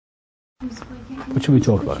What should we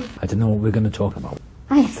talk about? I don't know what we're going to talk about.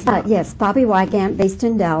 Yes, Bobby Wygant, based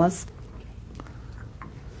in Dallas.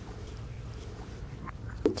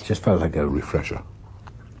 Just felt like a refresher.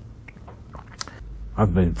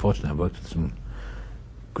 I've been fortunate. I've worked with some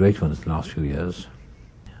great ones the last few years.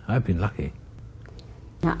 I've been lucky.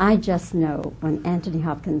 Now, I just know when Anthony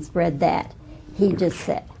Hopkins read that, he just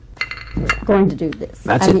said, we're going to do this.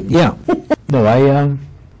 That's it, yeah. No,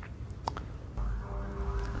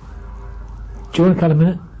 do you want to cut a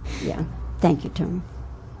minute? Yeah. Thank you, Tony.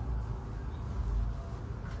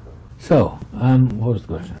 So, what was the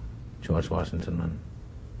question? George Washington and...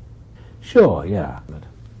 Sure, yeah, but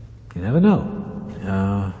you never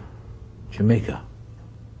know. Jamaica.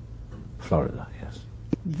 Florida, yes.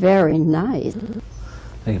 Very nice.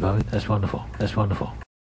 Thank you, Bobby. That's wonderful. That's wonderful.